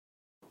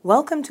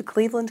Welcome to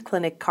Cleveland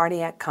Clinic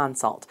Cardiac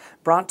Consult,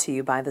 brought to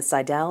you by the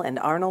Seidel and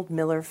Arnold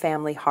Miller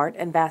Family Heart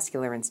and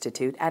Vascular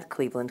Institute at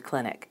Cleveland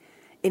Clinic.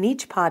 In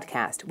each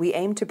podcast, we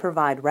aim to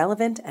provide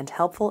relevant and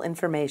helpful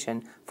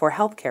information for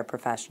healthcare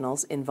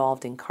professionals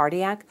involved in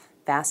cardiac,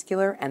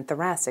 vascular, and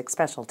thoracic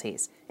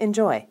specialties.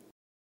 Enjoy.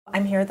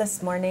 I'm here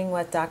this morning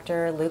with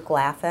Dr. Luke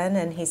Laffin,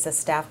 and he's a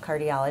staff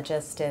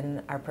cardiologist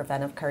in our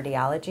Preventive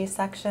Cardiology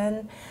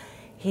section.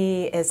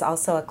 He is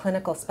also a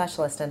clinical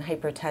specialist in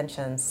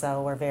hypertension,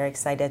 so we're very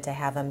excited to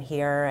have him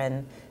here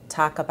and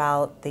talk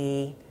about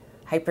the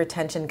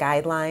hypertension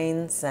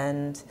guidelines.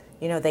 And,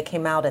 they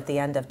came out at the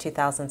end of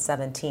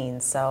 2017.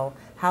 So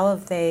how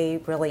have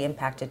they really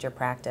impacted your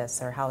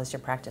practice, or how has your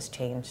practice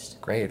changed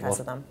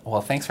because of them?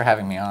 Well, thanks for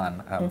having me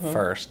on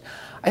first.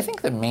 I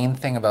think the main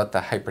thing about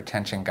the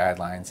hypertension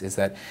guidelines is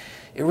that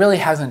it really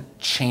hasn't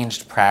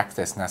changed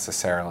practice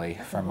necessarily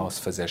for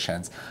most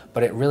physicians,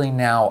 but it really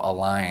now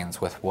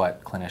aligns with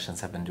what clinicians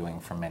have been doing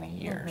for many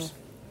years.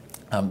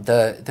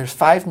 There's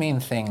 5 main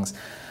things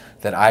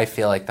that I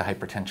feel like the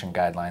hypertension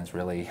guidelines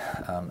really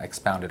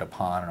expounded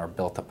upon or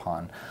built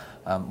upon.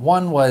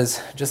 One was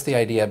just the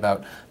idea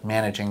about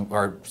measuring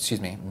blood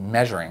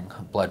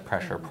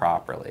pressure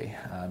properly.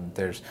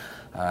 There's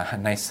a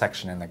nice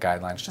section in the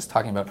guidelines just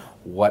talking about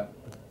what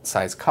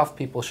size cuff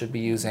people should be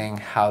using,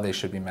 how they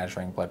should be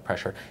measuring blood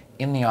pressure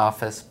in the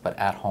office, but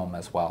at home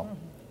as well.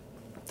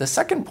 The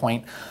second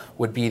point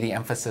would be the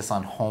emphasis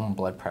on home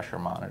blood pressure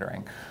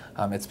monitoring.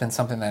 It's been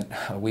something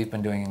that we've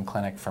been doing in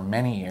clinic for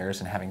many years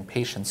and having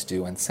patients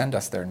do and send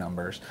us their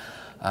numbers.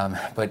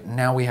 But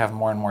now we have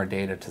more and more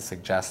data to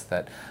suggest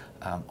that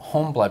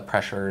home blood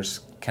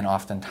pressures can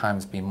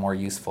oftentimes be more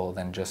useful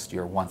than just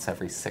your once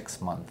every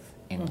 6 month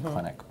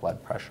in-clinic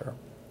blood pressure.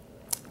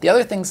 The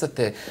other things that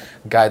the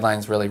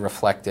guidelines really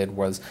reflected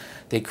was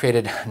they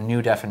created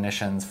new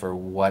definitions for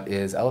what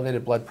is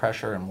elevated blood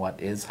pressure and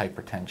what is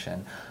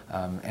hypertension.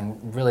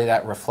 And really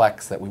that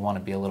reflects that we want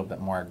to be a little bit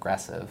more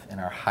aggressive in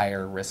our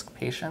higher risk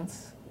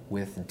patients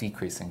with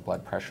decreasing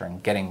blood pressure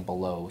and getting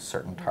below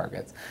certain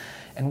targets.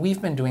 And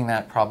we've been doing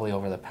that probably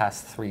over the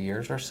past 3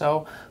 years or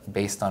so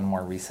based on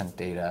more recent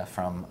data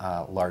from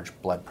large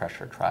blood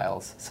pressure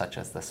trials such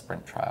as the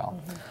SPRINT trial.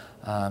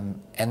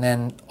 And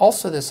then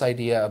also this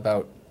idea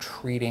about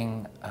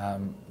treating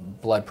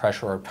blood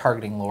pressure or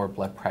targeting lower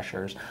blood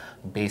pressures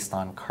based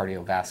on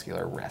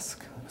cardiovascular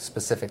risk,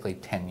 specifically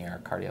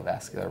 10-year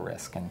cardiovascular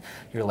risk and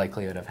your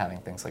likelihood of having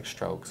things like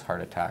strokes,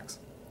 heart attacks.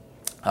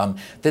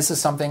 This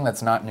is something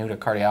that's not new to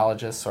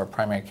cardiologists or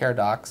primary care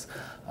docs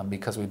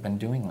because we've been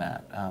doing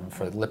that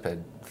for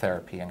lipid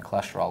therapy and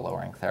cholesterol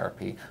lowering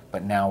therapy,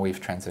 but now we've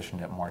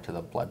transitioned it more to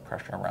the blood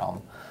pressure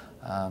realm.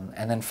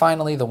 And then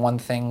finally, the one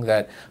thing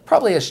that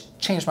probably has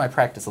changed my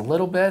practice a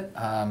little bit,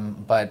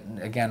 but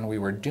again, we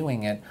were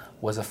doing it,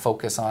 was a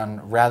focus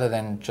on, rather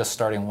than just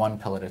starting one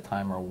pill at a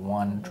time or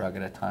one drug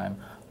at a time,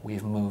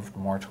 we've moved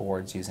more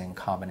towards using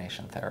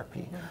combination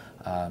therapy.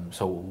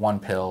 So one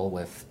pill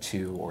with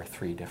 2 or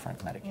 3 different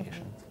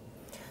medications.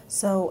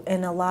 So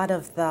in a lot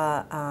of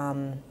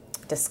the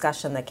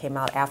discussion that came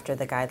out after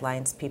the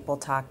guidelines, people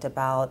talked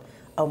about,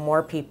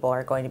 more people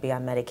are going to be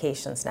on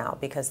medications now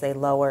because they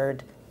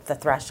lowered the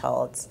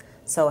thresholds.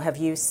 So have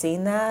you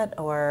seen that,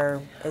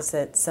 or is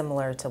it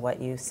similar to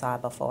what you saw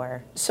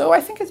before? So I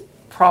think it's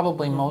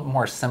probably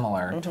more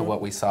similar to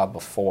what we saw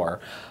before.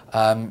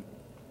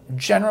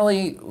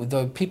 Generally,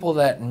 the people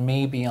that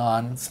may be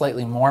on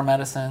slightly more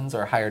medicines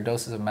or higher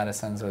doses of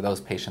medicines are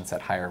those patients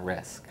at higher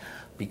risk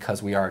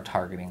because we are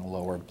targeting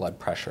lower blood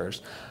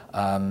pressures.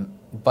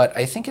 But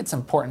I think it's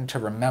important to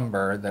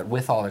remember that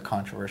with all the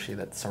controversy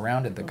that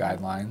surrounded the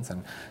guidelines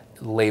and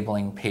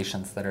labeling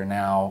patients that are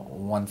now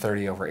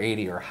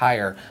 130/80 or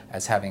higher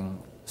as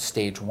having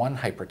stage 1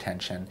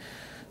 hypertension,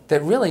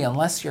 that really,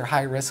 unless you're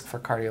high risk for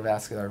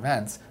cardiovascular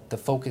events, the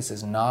focus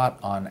is not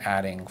on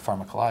adding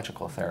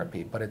pharmacological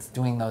therapy, but it's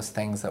doing those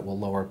things that will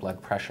lower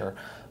blood pressure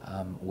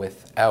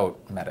without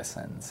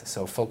medicines.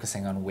 So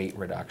focusing on weight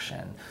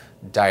reduction,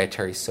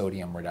 dietary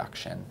sodium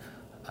reduction,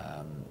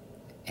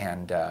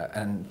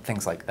 and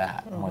things like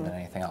that more than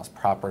anything else.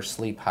 Proper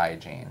sleep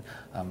hygiene,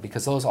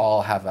 because those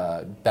all have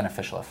a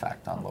beneficial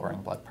effect on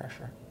lowering blood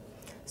pressure.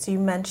 So you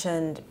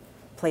mentioned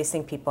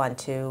placing people on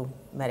 2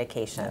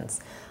 medications.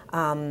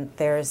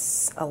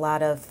 There's a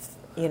lot of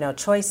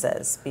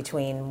choices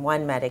between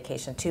 1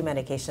 medication, 2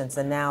 medications,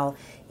 and now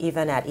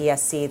even at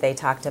ESC they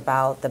talked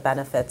about the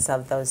benefits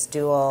of those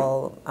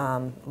dual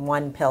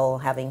 1 pill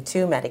having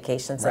 2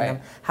 medications in them.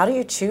 How do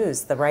you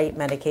choose the right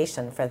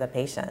medication for the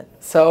patient?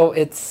 So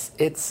it's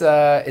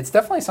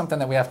definitely something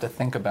that we have to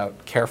think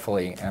about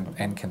carefully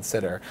and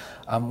consider.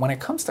 When it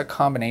comes to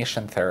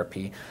combination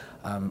therapy,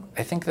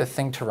 I think the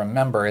thing to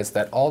remember is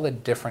that all the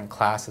different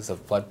classes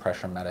of blood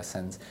pressure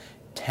medicines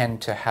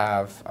tend to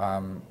have,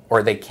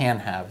 or they can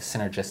have,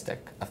 synergistic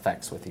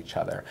effects with each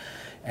other.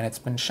 And it's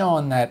been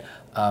shown that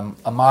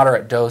a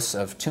moderate dose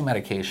of 2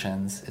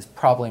 medications is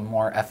probably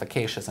more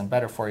efficacious and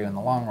better for you in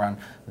the long run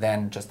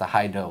than just a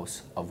high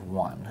dose of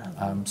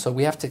 1. So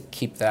we have to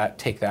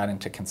take that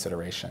into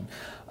consideration.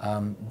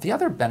 The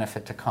other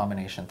benefit to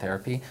combination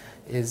therapy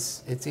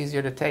is it's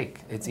easier to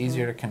take. It's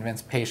easier to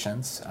convince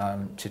patients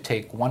to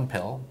take 1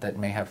 pill that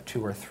may have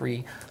 2 or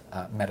 3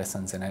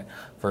 medicines in it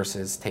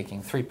versus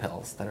taking 3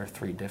 pills that are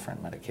 3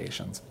 different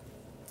medications.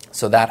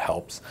 So that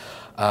helps.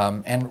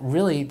 And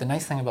really, the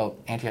nice thing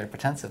about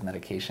antihypertensive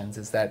medications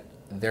is that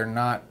they're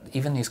not,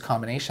 even these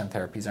combination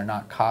therapies are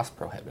not cost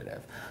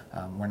prohibitive.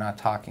 We're not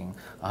talking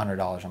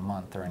 $100 a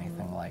month or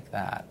anything like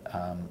that.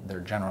 They're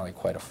generally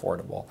quite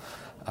affordable.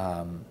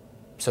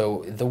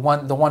 So the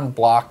one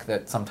block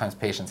that sometimes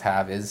patients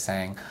have is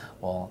saying,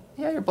 well,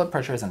 yeah, your blood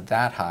pressure isn't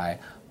that high,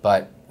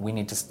 but we're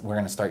going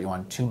to start you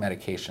on 2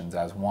 medications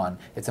as 1.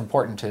 It's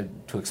important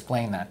to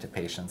explain that to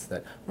patients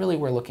that really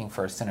we're looking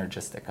for a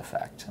synergistic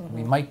effect.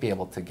 We might be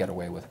able to get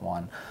away with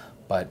 1,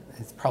 but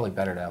it's probably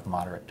better to have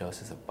moderate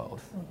doses of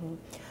both.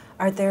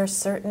 Are there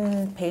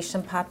certain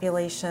patient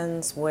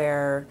populations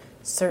where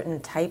certain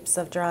types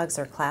of drugs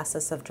or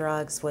classes of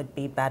drugs would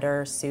be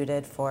better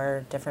suited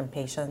for different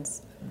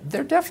patients?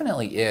 There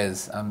definitely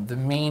is. The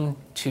main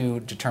 2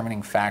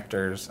 determining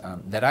factors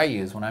that I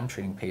use when I'm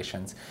treating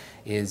patients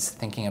is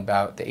thinking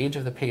about the age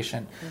of the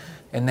patient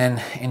and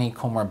then any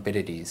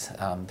comorbidities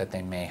that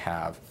they may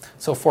have.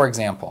 So for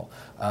example,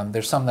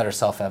 there's some that are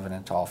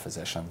self-evident to all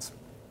physicians.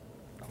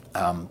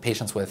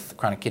 Patients with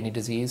chronic kidney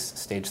disease,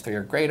 stage 3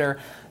 or greater,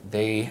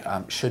 they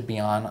should be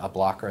on a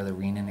blocker of the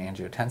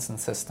renin-angiotensin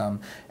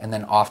system, and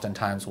then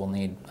oftentimes will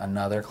need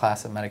another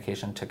class of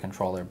medication to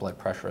control their blood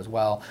pressure as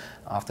well.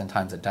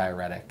 Oftentimes a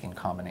diuretic in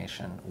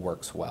combination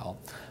works well.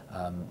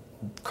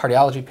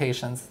 Cardiology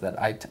patients that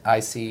I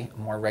see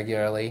more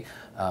regularly,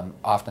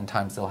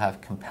 oftentimes they'll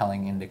have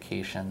compelling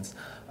indications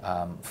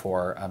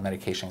for a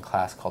medication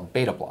class called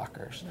beta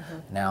blockers.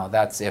 Now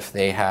that's if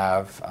they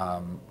have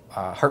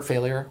heart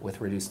failure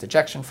with reduced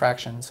ejection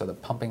fraction, so the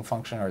pumping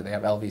function, or they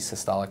have LV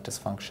systolic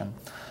dysfunction.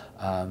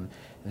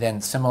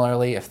 Then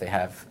similarly, if they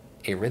have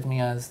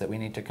arrhythmias that we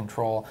need to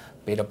control,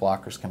 beta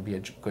blockers can be a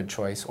good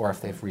choice, or if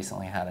they've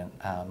recently had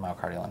a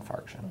myocardial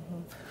infarction.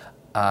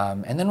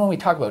 And then when we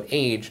talk about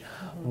age,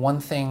 one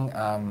thing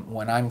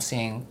when I'm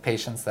seeing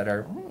patients that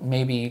are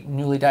maybe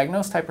newly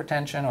diagnosed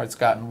hypertension or it's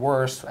gotten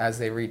worse as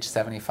they reach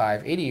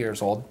 75, 80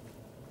 years old,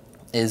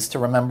 is to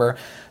remember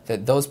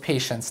that those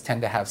patients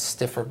tend to have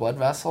stiffer blood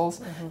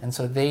vessels, and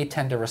so they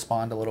tend to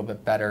respond a little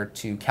bit better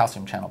to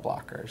calcium channel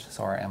blockers,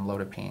 so our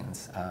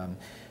amlodipines,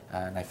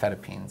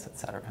 nifedipines, et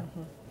cetera.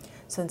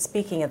 So in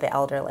speaking of the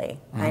elderly,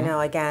 I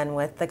know again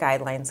with the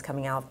guidelines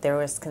coming out, there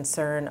was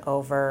concern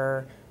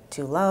over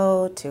too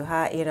low, too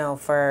high,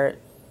 for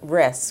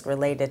risks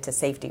related to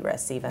safety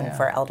risks even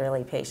for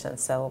elderly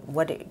patients. So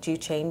do you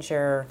change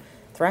your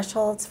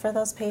thresholds for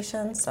those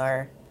patients,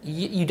 or?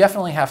 You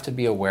definitely have to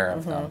be aware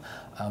of them.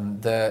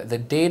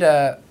 The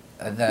data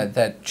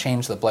that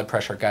changed the blood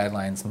pressure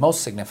guidelines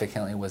most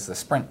significantly was the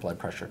SPRINT blood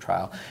pressure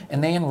trial.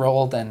 And they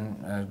enrolled in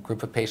a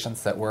group of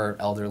patients that were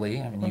elderly.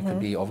 I mean, you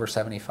could be over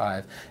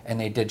 75, and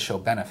they did show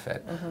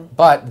benefit.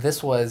 But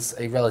this was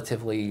a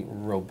relatively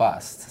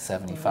robust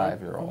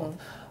 75-year-old.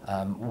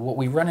 What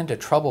we run into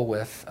trouble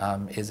with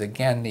is,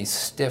 again, these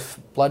stiff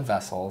blood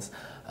vessels.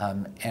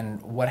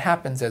 And what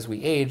happens as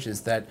we age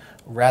is that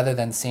rather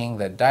than seeing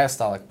the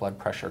diastolic blood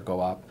pressure go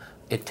up,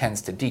 it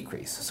tends to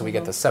decrease. So we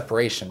get the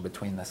separation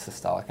between the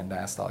systolic and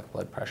diastolic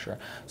blood pressure.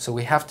 So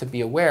we have to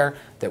be aware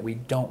that we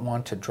don't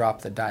want to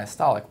drop the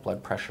diastolic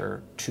blood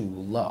pressure too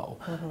low.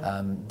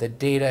 The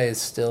data is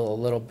still a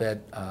little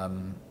bit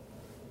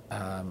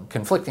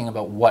conflicting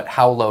about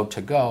how low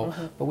to go,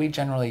 but we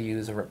generally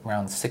use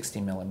around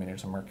 60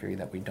 millimeters of mercury,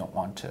 that we don't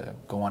want to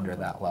go under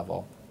that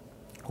level.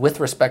 With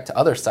respect to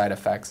other side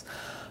effects,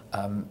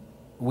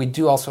 we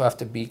do also have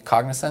to be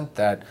cognizant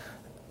that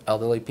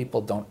elderly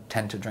people don't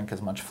tend to drink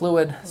as much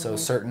fluid, so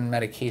certain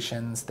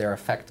medications, their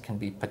effect can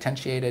be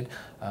potentiated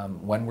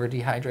when we're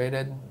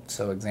dehydrated.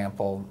 So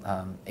example,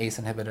 ACE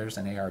inhibitors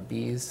and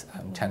ARBs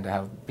tend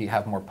to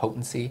have more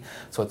potency,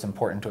 so it's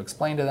important to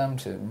explain to them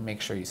to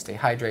make sure you stay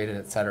hydrated,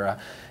 etc.,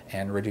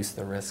 and reduce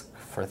the risk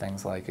for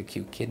things like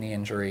acute kidney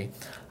injury.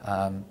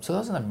 So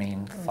those are the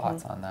main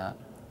thoughts on that.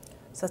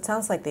 So it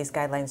sounds like these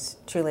guidelines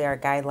truly are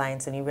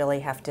guidelines, and you really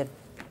have to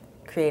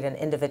create an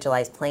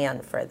individualized plan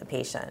for the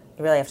patient.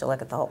 You really have to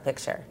look at the whole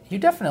picture. You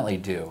definitely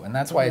do, and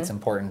that's why it's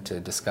important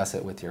to discuss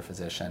it with your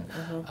physician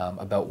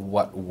about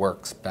what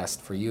works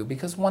best for you,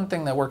 because one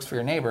thing that works for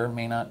your neighbor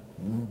may not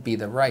be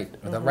the right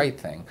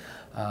thing.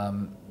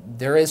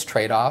 There is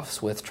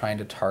trade-offs with trying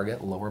to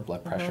target lower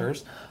blood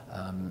pressures,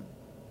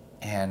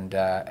 and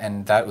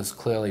that was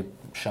clearly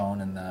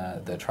shown in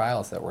the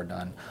trials that were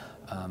done.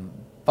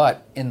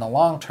 But in the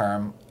long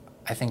term,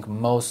 I think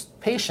most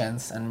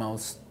patients and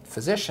most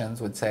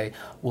physicians would say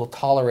we'll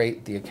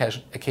tolerate the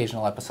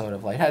occasional episode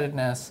of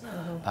lightheadedness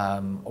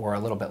or a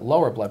little bit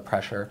lower blood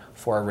pressure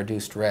for a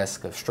reduced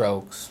risk of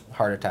strokes,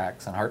 heart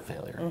attacks, and heart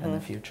failure in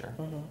the future.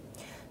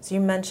 So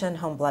you mentioned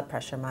home blood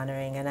pressure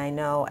monitoring, and I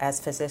know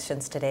as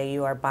physicians today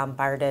you are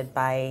bombarded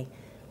by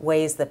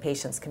ways that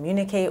patients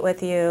communicate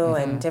with you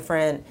and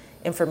different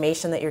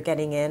information that you're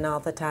getting in all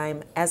the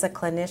time. As a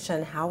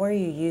clinician, how are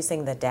you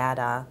using the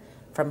data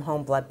from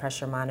home blood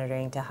pressure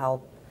monitoring to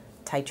help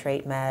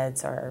titrate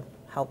meds or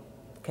help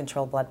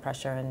control blood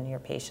pressure in your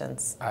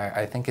patients?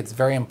 I think it's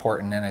very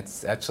important, and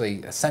it's actually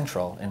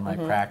essential in my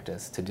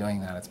practice to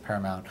doing that. It's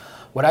paramount.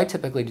 What I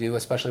typically do,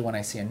 especially when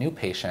I see a new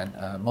patient,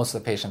 most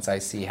of the patients I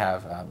see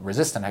have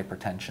resistant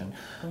hypertension,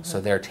 so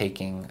they're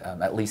taking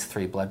at least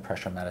 3 blood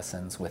pressure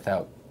medicines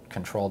without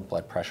controlled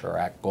blood pressure or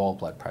at goal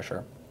blood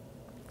pressure.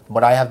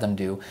 What I have them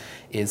do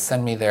is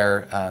send me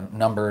their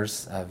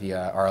numbers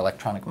via our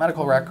electronic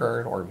medical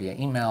record or via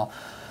email,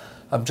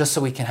 just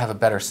so we can have a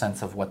better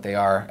sense of what they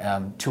are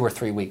 2 or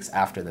 3 weeks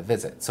after the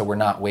visit. So we're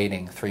not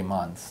waiting 3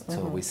 months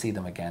till we see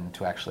them again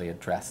to actually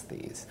address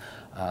these.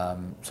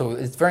 So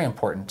it's very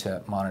important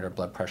to monitor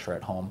blood pressure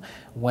at home.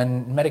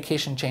 When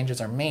medication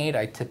changes are made,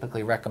 I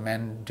typically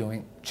recommend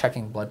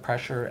checking blood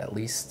pressure at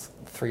least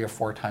 3 or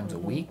 4 times a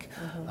week.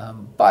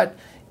 But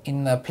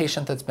in the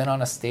patient that's been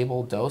on a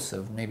stable dose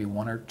of maybe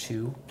 1 or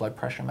 2 blood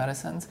pressure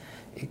medicines,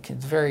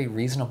 it's very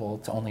reasonable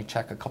to only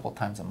check a couple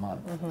times a month.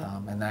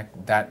 And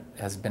that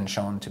has been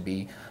shown to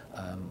be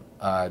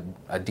a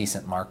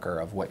decent marker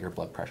of what your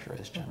blood pressure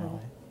is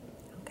generally.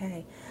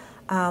 Okay.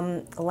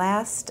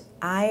 Last,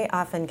 I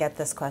often get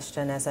this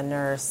question as a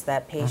nurse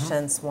that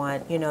patients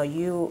want,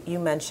 you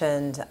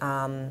mentioned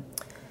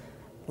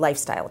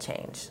lifestyle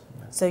change.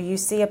 So you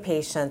see a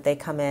patient, they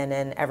come in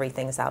and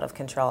everything's out of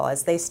control.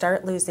 As they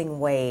start losing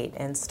weight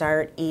and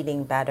start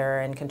eating better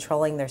and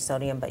controlling their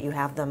sodium, but you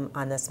have them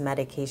on this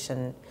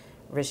medication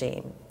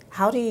regime,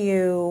 how do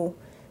you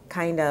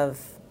kind of,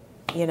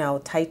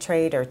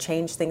 titrate or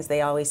change things?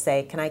 They always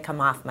say, can I come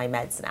off my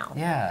meds now?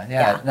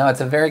 Yeah. No, it's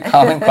a very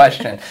common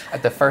question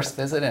at the first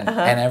visit and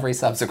every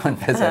subsequent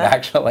visit,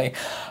 actually.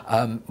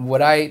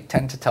 What I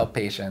tend to tell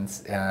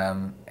patients,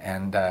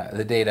 and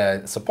the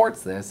data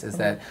supports this, is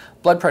that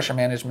blood pressure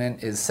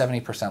management is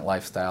 70%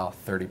 lifestyle,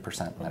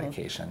 30%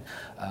 medication.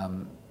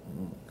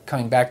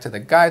 Coming back to the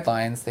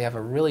guidelines, they have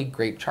a really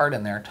great chart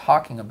in there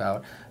talking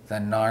about the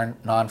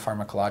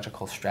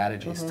non-pharmacological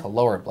strategies to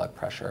lower blood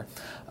pressure.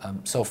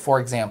 So for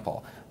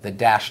example, the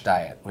DASH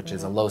diet, which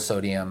is a low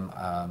sodium,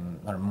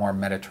 or more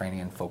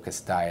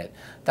Mediterranean-focused diet,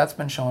 that's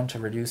been shown to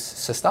reduce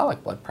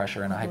systolic blood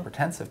pressure in a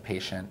hypertensive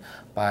patient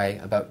by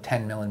about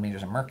 10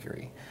 millimeters of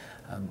mercury.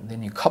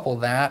 Then you couple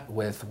that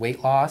with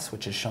weight loss,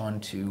 which is shown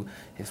to,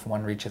 if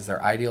one reaches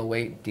their ideal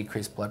weight,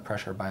 decrease blood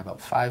pressure by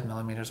about 5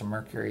 millimeters of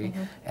mercury.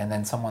 And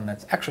then someone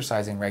that's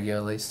exercising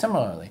regularly,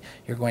 similarly,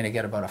 you're going to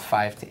get about a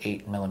 5 to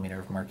 8 millimeter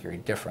of mercury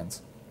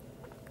difference.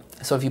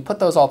 So if you put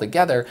those all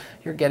together,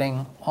 you're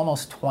getting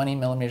almost 20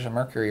 millimeters of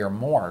mercury or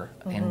more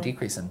in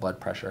decrease in blood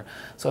pressure.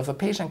 So if a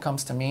patient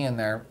comes to me and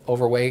they're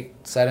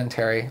overweight,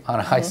 sedentary, on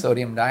a high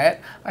sodium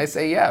diet, I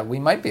say, yeah, we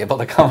might be able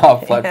to come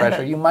off blood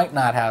pressure. You might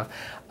not have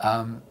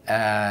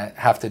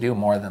to do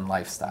more than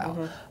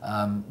lifestyle.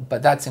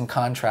 But that's in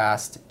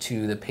contrast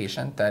to the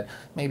patient that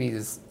maybe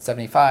is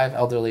 75,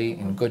 elderly,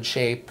 in good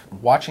shape,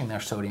 watching their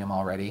sodium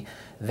already.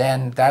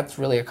 Then that's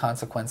really a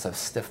consequence of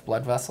stiff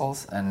blood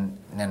vessels and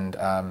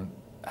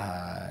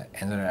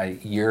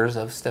years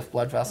of stiff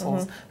blood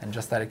vessels and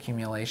just that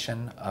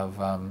accumulation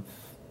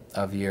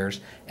of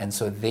years, and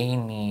so they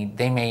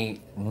may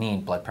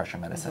need blood pressure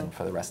medicine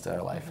for the rest of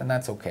their life, and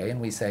that's okay. And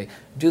we say,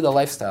 do the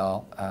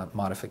lifestyle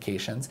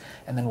modifications,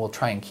 and then we'll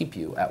try and keep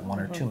you at 1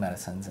 or 2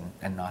 medicines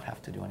and not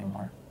have to do any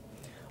more.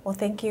 Well,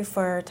 thank you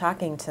for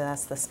talking to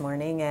us this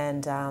morning,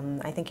 and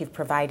I think you've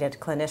provided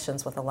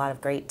clinicians with a lot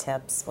of great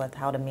tips with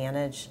how to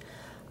manage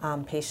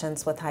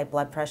patients with high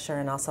blood pressure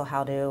and also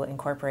how to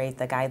incorporate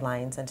the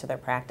guidelines into their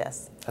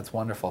practice. That's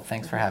wonderful.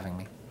 Thanks for having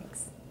me.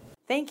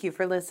 Thank you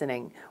for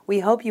listening.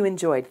 We hope you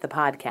enjoyed the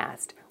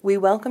podcast. We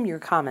welcome your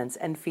comments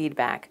and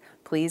feedback.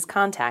 Please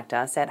contact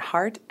us at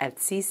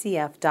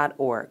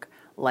heart@ccf.org.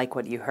 Like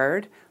what you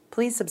heard?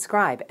 Please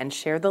subscribe and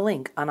share the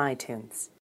link on iTunes.